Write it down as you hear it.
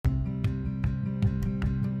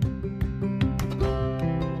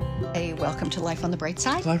welcome to Life on the Bright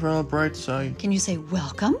Side. Life on the bright side. Can you say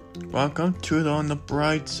welcome? Welcome to it on the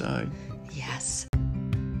bright side. Yes.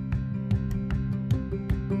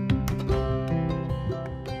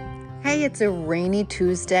 Hey, it's a rainy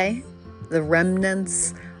Tuesday. The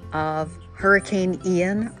remnants of Hurricane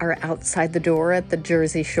Ian are outside the door at the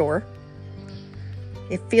Jersey Shore.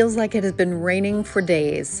 It feels like it has been raining for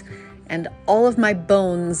days, and all of my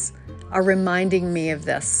bones are reminding me of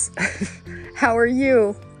this. How are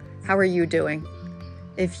you? How are you doing?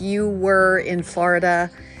 If you were in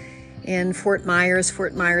Florida, in Fort Myers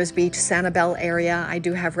Beach, Sanibel area, I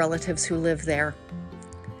do have relatives who live there.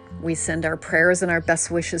 We send our prayers and our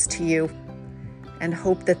best wishes to you and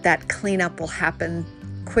hope that that cleanup will happen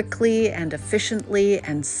quickly and efficiently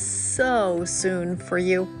and so soon for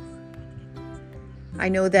you. I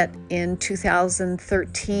know that in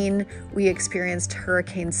 2013, we experienced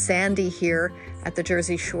Hurricane Sandy here at the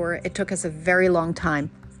Jersey Shore. It took us a very long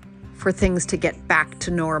time for things to get back to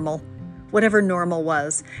normal, whatever normal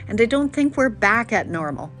was. And I don't think we're back at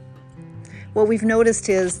normal. What we've noticed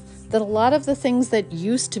is that a lot of the things that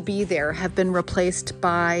used to be there have been replaced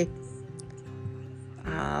by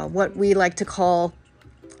what we like to call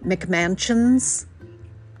McMansions,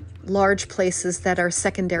 large places that are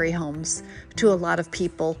secondary homes to a lot of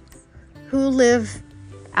people who live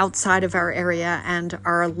outside of our area and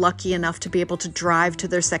are lucky enough to be able to drive to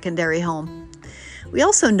their secondary home. We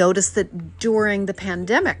also noticed that during the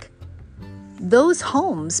pandemic, those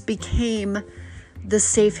homes became the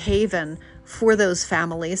safe haven for those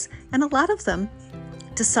families, and a lot of them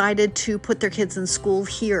decided to put their kids in school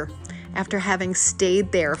here after having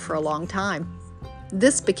stayed there for a long time.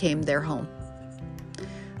 This became their home.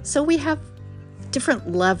 So we have different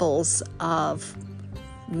levels of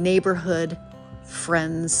neighborhood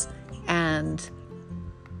friends and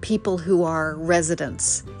people who are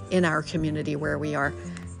residents in our community where we are.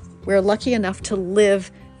 We're lucky enough to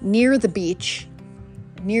live near the beach,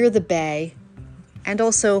 near the bay, and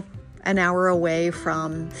also an hour away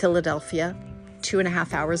from Philadelphia,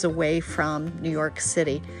 2.5 hours away from New York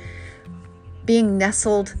City. Being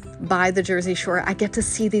nestled by the Jersey Shore, I get to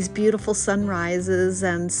see these beautiful sunrises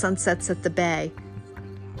and sunsets at the bay,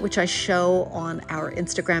 which I show on our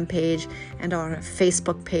Instagram page and on our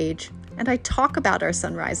Facebook page. And I talk about our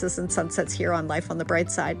sunrises and sunsets here on Life on the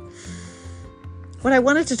Bright Side. What I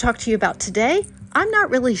wanted to talk to you about today, I'm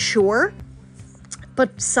not really sure,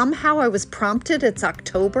 but somehow I was prompted. It's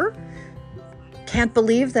October. Can't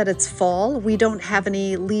believe that it's fall. We don't have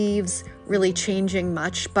any leaves really changing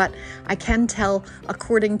much, but I can tell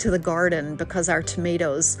according to the garden, because our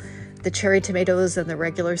tomatoes, the cherry tomatoes and the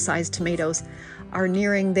regular sized tomatoes, are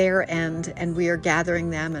nearing their end, and we are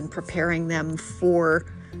gathering them and preparing them for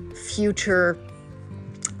future,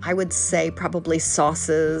 I would say probably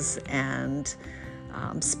sauces and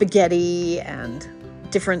spaghetti and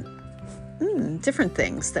different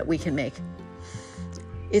things that we can make.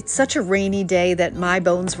 It's such a rainy day that my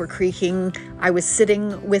bones were creaking. I was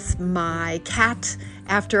sitting with my cat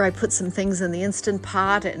after I put some things in the Instant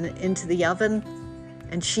Pot and into the oven,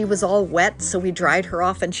 and she was all wet, so we dried her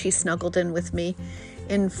off and she snuggled in with me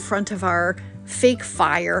in front of our fake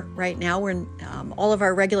fire. Right now, all of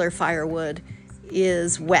our regular firewood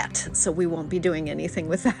is wet, so we won't be doing anything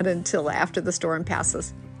with that until after the storm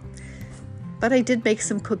passes. But I did make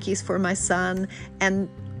some cookies for my son, and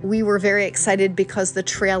we were very excited because the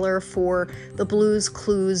trailer for the Blue's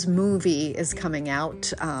Clues movie is coming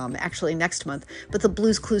out actually next month. But the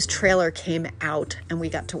Blue's Clues trailer came out and we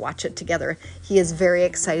got to watch it together. He is very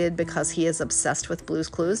excited because he is obsessed with Blue's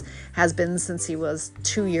Clues, has been since he was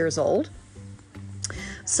 2 years old.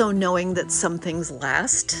 So knowing that some things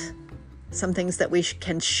last, some things that we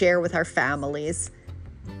can share with our families,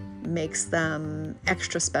 makes them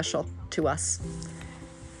extra special to us.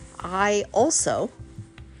 I also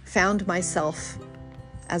found myself,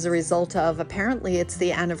 as a result of, apparently it's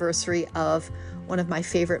the anniversary of one of my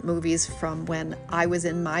favorite movies from when I was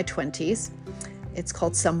in my 20s. It's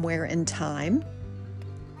called Somewhere in Time.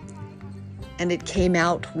 And it came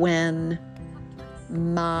out when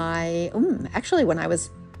it was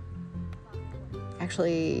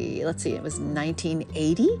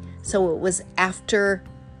 1980. So it was after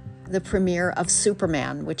the premiere of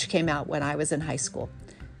Superman, which came out when I was in high school.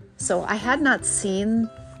 So I had not seen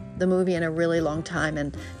the movie in a really long time,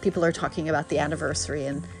 and people are talking about the anniversary,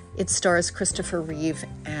 and it stars Christopher Reeve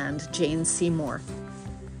and Jane Seymour.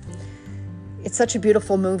 It's such a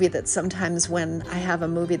beautiful movie that sometimes when I have a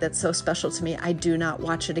movie that's so special to me, I do not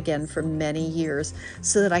watch it again for many years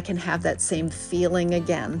so that I can have that same feeling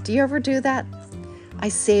again. Do you ever do that? I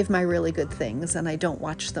save my really good things and I don't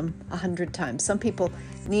watch them 100 times. Some people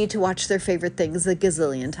need to watch their favorite things a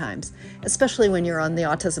gazillion times, especially when you're on the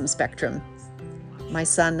autism spectrum. My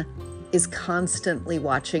son is constantly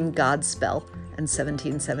watching Godspell and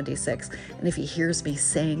 1776. And if he hears me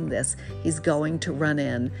saying this, he's going to run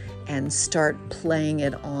in and start playing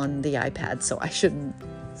it on the iPad. So I shouldn't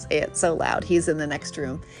say it so loud. He's in the next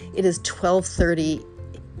room. It is 12:30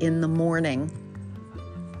 in the morning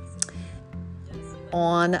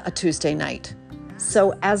on a Tuesday night.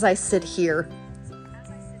 So as I sit here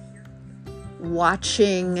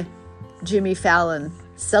watching Jimmy Fallon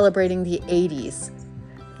celebrating the 80s,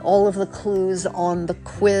 all of the clues on the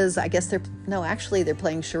quiz, I guess they're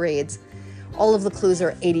playing charades. All of the clues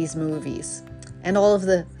are 80s movies. And all of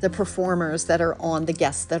the performers that are on, the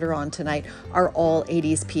guests that are on tonight, are all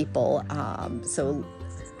 80s people.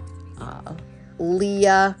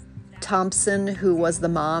 Leah Thompson, who was the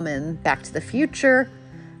mom in Back to the Future.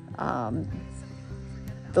 The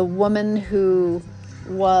woman who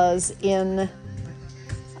was in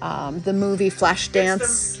the movie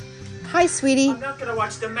Flashdance. Hi, sweetie. I'm not going to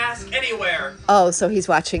watch The Mask anywhere. Oh, so he's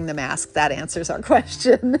watching The Mask. That answers our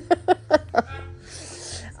question.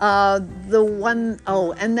 And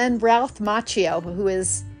then Ralph Macchio, who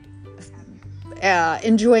is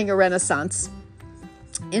enjoying a renaissance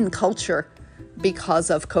in culture because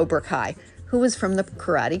of Cobra Kai, who was from The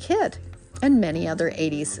Karate Kid and many other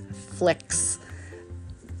 80s flicks.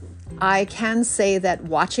 I can say that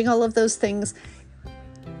watching all of those things,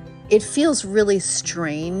 it feels really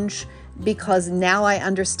strange because now I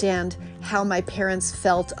understand how my parents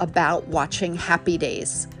felt about watching Happy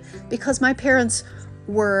Days, because my parents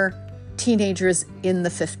were teenagers in the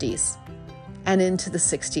 50s and into the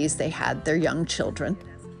 60s. They had their young children.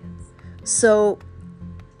 So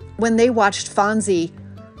when they watched Fonzie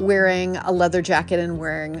wearing a leather jacket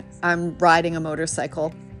and riding a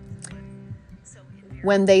motorcycle,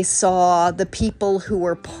 when they saw the people who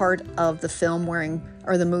were part of the film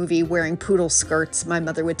the movie wearing poodle skirts, my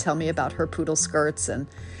mother would tell me about her poodle skirts and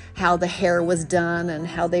how the hair was done and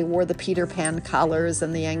how they wore the Peter Pan collars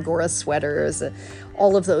and the Angora sweaters,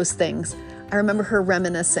 all of those things. I remember her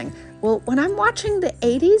reminiscing. Well, when I'm watching the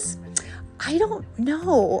 80s, I don't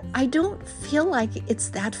know. I don't feel like it's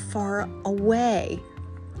that far away.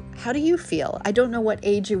 How do you feel? I don't know what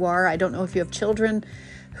age you are. I don't know if you have children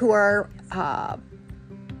who are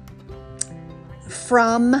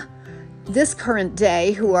from this current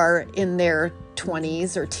day, who are in their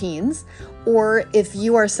 20s or teens, or if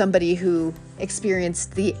you are somebody who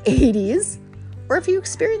experienced the 80s, or if you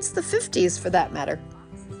experienced the 50s for that matter.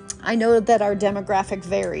 I know that our demographic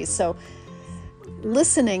varies, so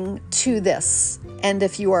listening to this, and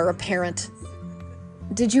if you are a parent,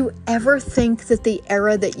 did you ever think that the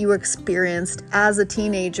era that you experienced as a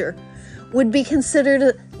teenager would be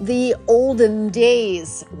considered the olden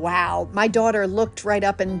days? Wow. My daughter looked right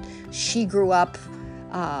up and she grew up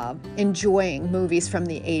enjoying movies from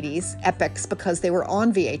the 80s, epics, because they were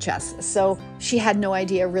on VHS. So she had no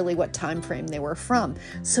idea really what time frame they were from.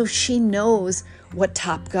 So she knows what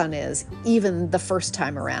Top Gun is, even the first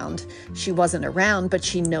time around. She wasn't around, but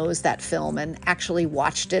she knows that film and actually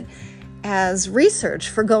watched it as research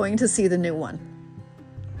for going to see the new one.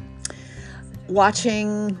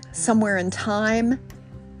 Watching Somewhere in Time,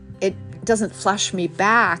 it doesn't flash me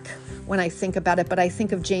back when I think about it, but I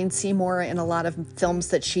think of Jane Seymour in a lot of films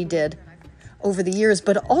that she did over the years.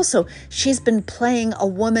 But also, she's been playing a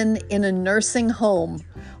woman in a nursing home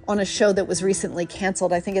on a show that was recently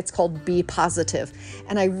canceled. I think it's called Be Positive.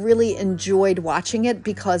 And I really enjoyed watching it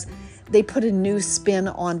because they put a new spin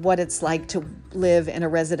on what it's like to live in a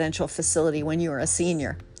residential facility when you're a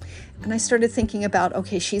senior. And I started thinking about,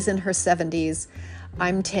 okay, she's in her 70s.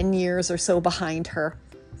 I'm 10 years or so behind her.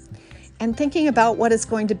 And thinking about what it's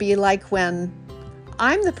going to be like when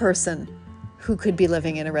I'm the person who could be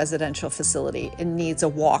living in a residential facility and needs a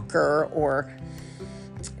walker or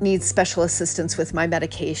needs special assistance with my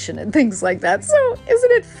medication and things like that. So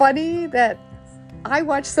isn't it funny that I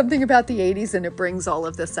watch something about the 80s and it brings all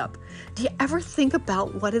of this up? Do you ever think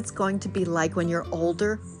about what it's going to be like when you're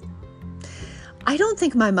older? I don't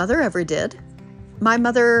think my mother ever did. My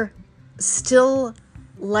mother still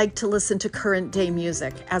liked to listen to current day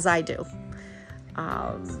music, as I do.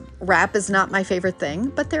 Rap is not my favorite thing,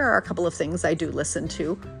 but there are a couple of things I do listen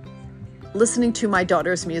to. Listening to my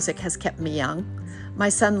daughter's music has kept me young. My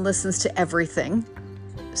son listens to everything.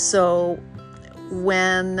 So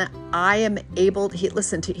when I am able, he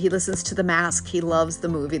listens to The Mask. He loves the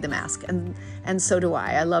movie The Mask, and so do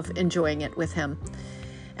I. I love enjoying it with him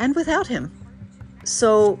and without him.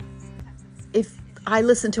 So if I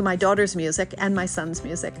listen to my daughter's music and my son's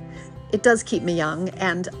music, it does keep me young.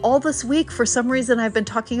 And all this week, for some reason, I've been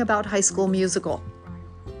talking about High School Musical.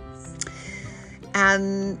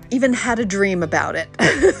 And even had a dream about it.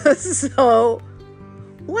 So,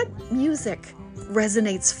 what music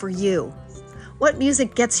resonates for you? What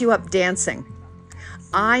music gets you up dancing?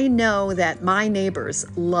 I know that my neighbors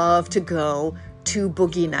love to go to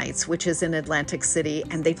Boogie Nights, which is in Atlantic City,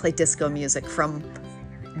 and they play disco music from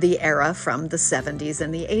the era, from the 70s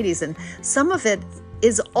and the 80s. And some of it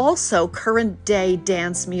is also current day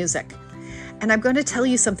dance music. And I'm going to tell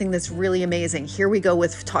you something that's really amazing. Here we go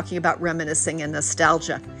with talking about reminiscing and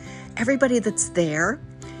nostalgia. Everybody that's there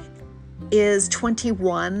is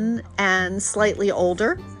 21 and slightly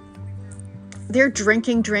older. They're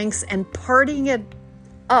drinking drinks and partying it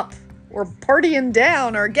up, or partying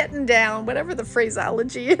down, or getting down, whatever the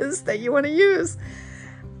phraseology is that you want to use.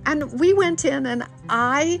 And we went in, and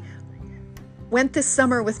I went this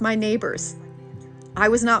summer with my neighbors. I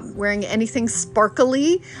was not wearing anything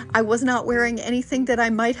sparkly. I was not wearing anything that I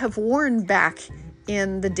might have worn back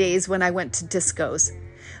in the days when I went to discos.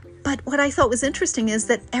 But what I thought was interesting is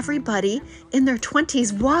that everybody in their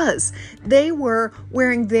 20s was. They were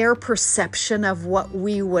wearing their perception of what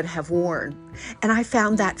we would have worn. And I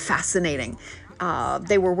found that fascinating.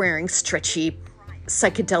 They were wearing stretchy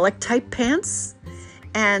psychedelic type pants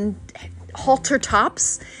and halter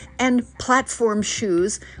tops and platform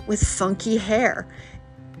shoes with funky hair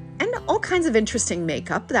and all kinds of interesting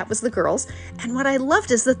makeup. That was the girls. And what I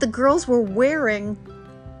loved is that the girls were wearing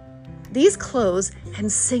these clothes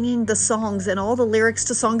and singing the songs and all the lyrics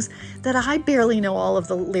to songs that I barely know all of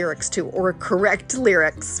the lyrics to, or correct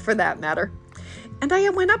lyrics for that matter. And I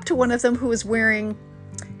went up to one of them who was wearing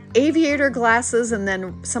aviator glasses, and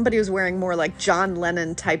then somebody was wearing more like John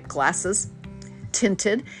Lennon type glasses,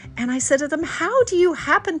 tinted. And I said to them, how do you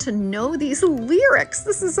happen to know these lyrics?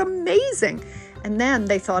 This is amazing. And then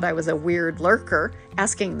they thought I was a weird lurker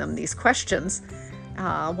asking them these questions.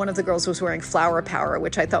 One of the girls was wearing Flower Power,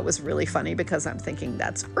 which I thought was really funny because I'm thinking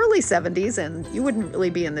that's early 70s and you wouldn't really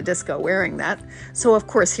be in the disco wearing that. So of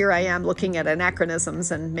course, here I am looking at anachronisms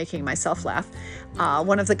and making myself laugh.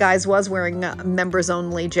 One of the guys was wearing a members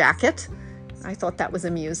only jacket. I thought that was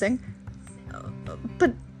amusing.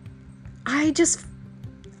 But I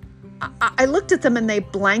looked at them and they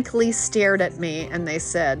blankly stared at me and they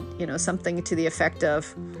said, something to the effect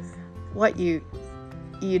of, what, you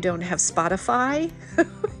don't have Spotify?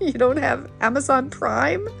 You don't have Amazon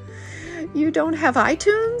Prime? You don't have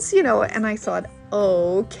iTunes? And I thought,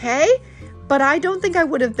 okay, but I don't think I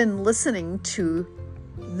would have been listening to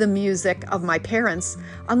the music of my parents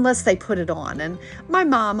unless they put it on. And my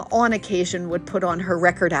mom on occasion would put on her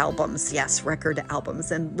record albums,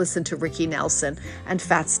 and listen to Ricky Nelson and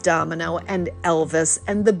Fats Domino and Elvis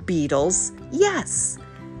and the Beatles. Yes.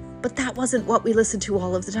 But that wasn't what we listened to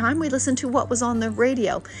all of the time. We listened to what was on the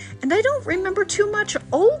radio. And I don't remember too much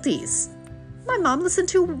oldies. My mom listened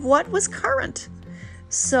to what was current.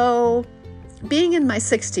 So being in my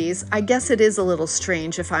 60s, I guess it is a little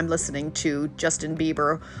strange if I'm listening to Justin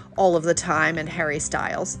Bieber all of the time and Harry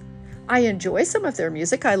Styles. I enjoy some of their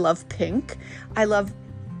music. I love Pink. I love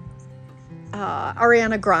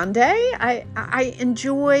Ariana Grande. I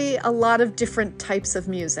enjoy a lot of different types of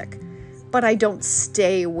music, but I don't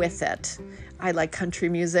stay with it. I like country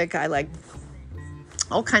music. I like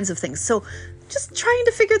all kinds of things. So just trying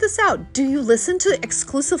to figure this out. Do you listen to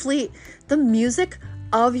exclusively the music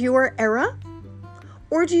of your era?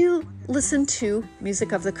 Or do you listen to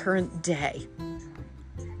music of the current day?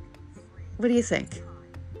 What do you think?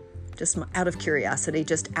 Just out of curiosity,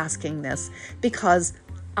 just asking this, because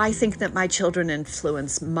I think that my children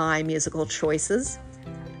influence my musical choices,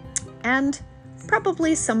 and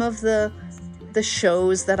probably some of the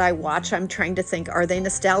shows that I watch, I'm trying to think, are they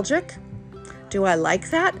nostalgic? Do I like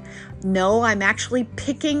that? No, I'm actually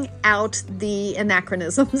picking out the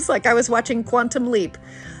anachronisms. Like I was watching Quantum Leap,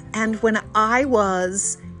 and when I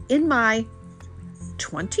was in my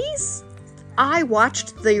 20s, I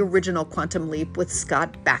watched the original Quantum Leap with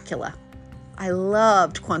Scott Bakula. I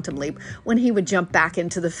loved Quantum Leap when he would jump back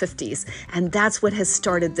into the 50s. And that's what has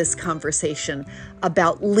started this conversation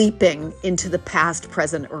about leaping into the past,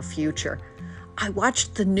 present, or future. I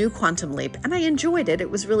watched the new Quantum Leap and I enjoyed it.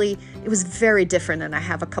 It was very different. And I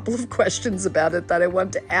have a couple of questions about it that I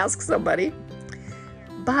want to ask somebody.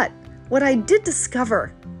 But what I did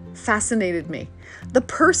discover fascinated me. The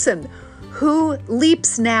person who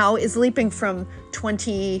leaps now is leaping from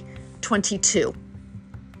 2022.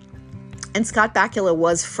 And Scott Bakula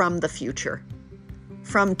was from the future,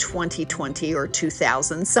 from 2020 or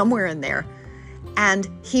 2000, somewhere in there. And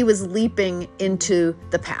he was leaping into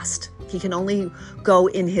the past He can only go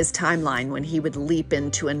in his timeline when he would leap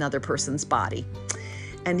into another person's body.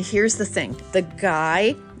 And here's the thing.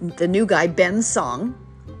 The new guy, Ben Song,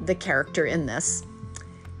 the character in this,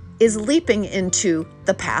 is leaping into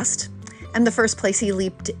the past. And the first place he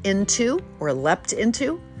leapt into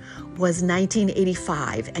was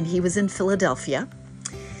 1985. And he was in Philadelphia.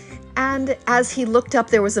 And as he looked up,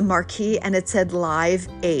 there was a marquee and it said Live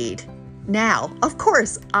Aid. Now, of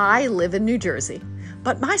course, I live in New Jersey,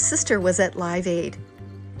 but my sister was at Live Aid.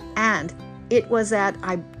 And it was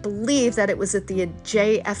I believe that it was at the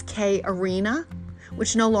JFK Arena,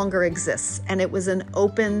 which no longer exists. And it was an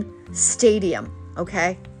open stadium,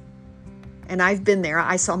 okay? And I've been there.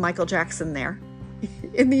 I saw Michael Jackson there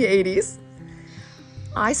in the 80s.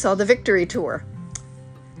 I saw the Victory Tour.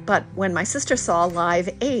 But when my sister saw Live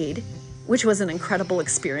Aid, which was an incredible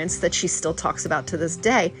experience that she still talks about to this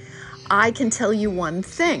day, I can tell you one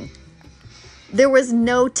thing. There was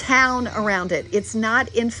no town around it. It's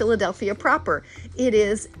not in Philadelphia proper. It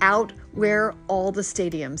is out where all the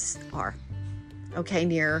stadiums are, okay,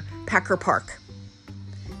 near Packer Park,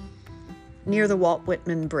 near the Walt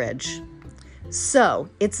Whitman Bridge. So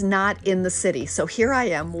it's not in the city. So here I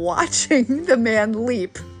am watching the man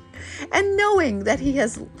leap and knowing that he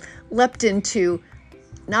has leapt into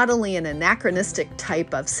not only an anachronistic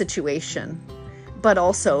type of situation, but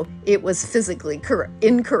also it was physically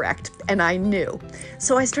incorrect, and I knew.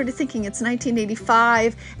 So I started thinking it's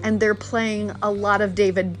 1985 and they're playing a lot of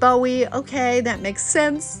David Bowie. Okay, that makes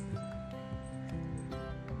sense.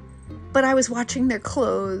 But I was watching their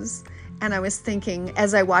clothes and I was thinking,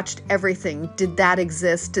 as I watched everything, did that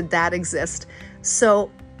exist? Did that exist?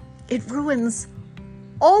 So it ruins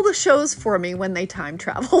all the shows for me when they time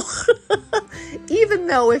travel. Even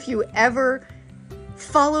though if you ever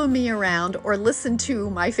follow me around or listen to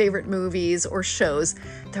my favorite movies or shows,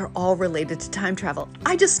 they're all related to time travel.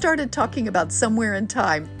 I just started talking about Somewhere in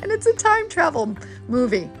Time, and it's a time travel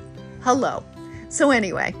movie. Hello. So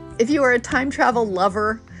anyway, if you are a time travel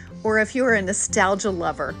lover or if you are a nostalgia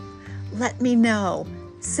lover, let me know.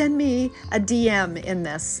 Send me a DM in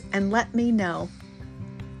this and let me know.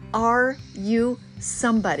 Are you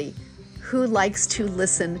somebody who likes to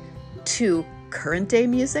listen to current day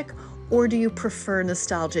music, or do you prefer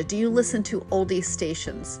nostalgia? Do you listen to oldie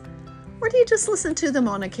stations, or do you just listen to them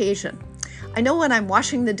on occasion? I know when I'm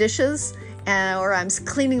washing the dishes or I'm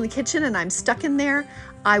cleaning the kitchen and I'm stuck in there,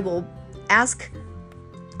 I will ask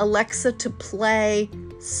Alexa to play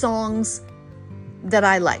songs that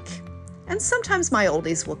I like. And sometimes my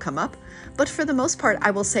oldies will come up, but for the most part,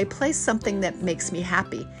 I will say, play something that makes me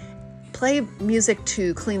happy. Play music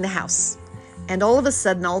to clean the house. And all of a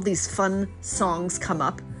sudden, all these fun songs come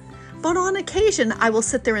up. But on occasion, I will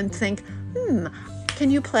sit there and think,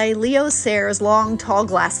 can you play Leo Sayre's Long Tall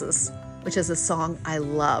Glasses, which is a song I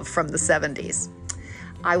love from the 70s.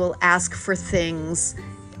 I will ask for things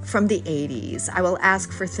from the 80s. I will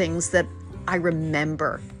ask for things that I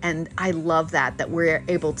remember. And I love that we're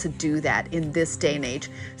able to do that in this day and age.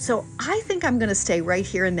 So I think I'm going to stay right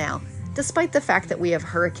here and now. Despite the fact that we have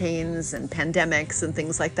hurricanes and pandemics and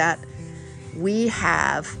things like that, we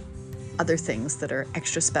have other things that are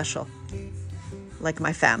extra special, like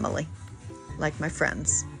my family, like my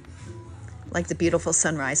friends, like the beautiful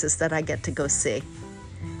sunrises that I get to go see.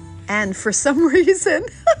 And for some reason,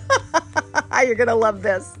 you're going to love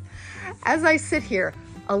this. As I sit here,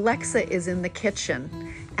 Alexa is in the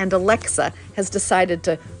kitchen, and Alexa has decided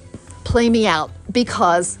to play me out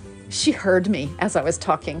because she heard me as I was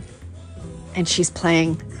talking. And she's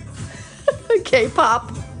playing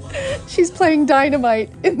K-pop. She's playing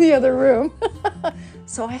Dynamite in the other room.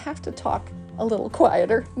 So I have to talk a little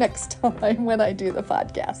quieter next time when I do the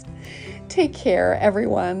podcast. Take care,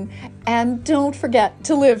 everyone. And don't forget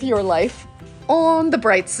to live your life on the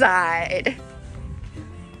bright side.